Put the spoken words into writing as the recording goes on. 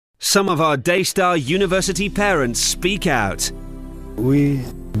Some of our Daystar University parents speak out. We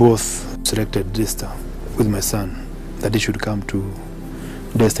both selected Daystar with my son that he should come to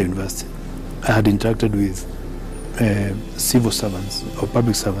Daystar University. I had interacted with civil servants or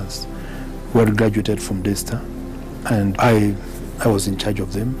public servants who had graduated from Daystar, and I was in charge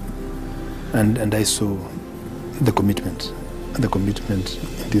of them, and I saw the commitment in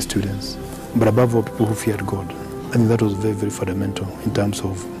these students. But above all, people who feared God. I think that was very, very fundamental in terms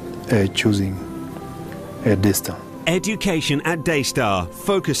of choosing Daystar. Education at Daystar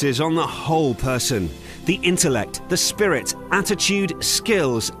focuses on the whole person. The intellect, the spirit, attitude,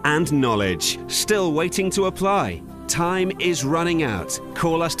 skills and knowledge. Still waiting to apply? Time is running out.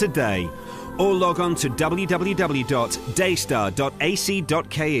 Call us today or log on to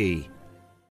www.daystar.ac.ke.